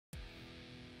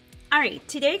All right,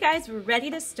 today guys, we're ready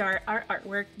to start our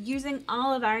artwork using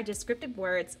all of our descriptive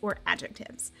words or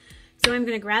adjectives. So I'm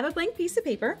gonna grab a blank piece of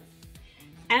paper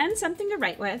and something to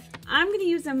write with. I'm gonna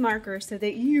use a marker so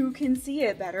that you can see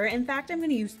it better. In fact, I'm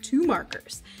gonna use 2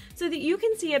 markers so that you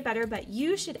can see it better, but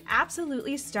you should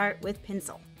absolutely start with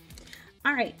pencil.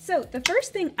 All right, so the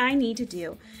first thing I need to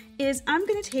do is I'm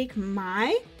gonna take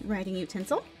my writing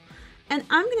utensil and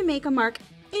I'm gonna make a mark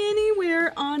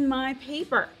anywhere on my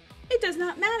paper. It does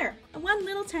not matter. One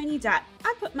little tiny dot.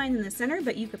 I put mine in the center,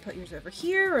 but you could put yours over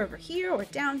here, or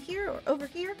down here, or over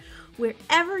here,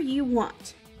 wherever you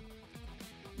want.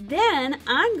 Then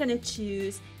I'm gonna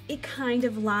choose a kind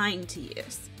of line to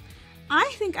use.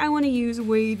 I think I wanna use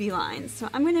wavy lines, so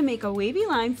I'm gonna make a wavy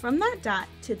line from that dot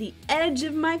to the edge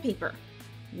of my paper.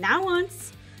 Not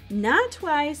once, not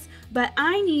twice, but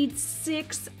I need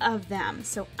 6 of them.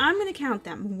 So I'm gonna count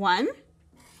them. 1,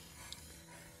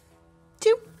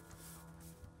 2,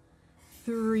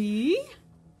 3,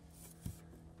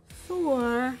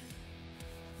 4,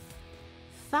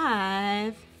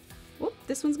 5, whoop,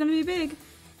 this one's gonna be big,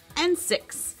 and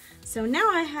 6. So now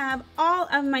I have all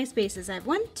of my spaces. I have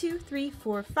 1, 2, 3,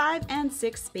 4, 5, and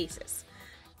 6 spaces.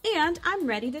 And I'm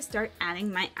ready to start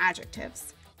adding my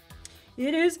adjectives.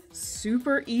 It is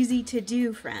super easy to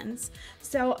do, friends.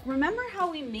 So remember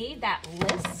how we made that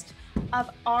list of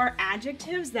our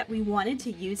adjectives that we wanted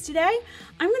to use today?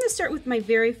 I'm going to start with my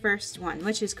very first one,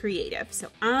 which is creative. So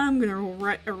I'm going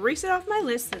to erase it off my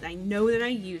list so that I know that I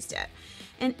used it.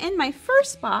 And in my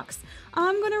first box,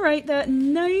 I'm going to write the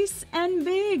nice and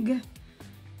big.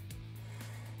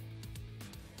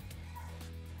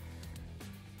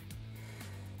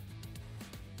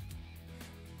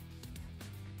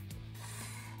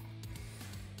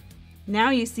 Now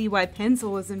you see why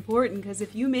pencil is important, because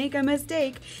if you make a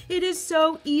mistake, it is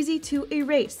so easy to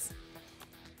erase.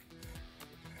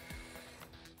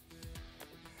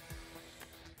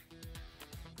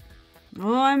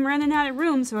 Oh, I'm running out of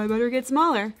room, so I better get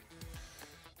smaller.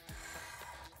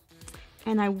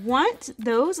 And I want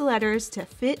those letters to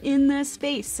fit in this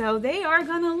space, so they are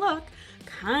gonna look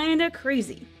kind of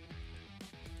crazy.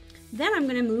 Then I'm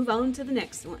gonna move on to the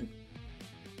next one.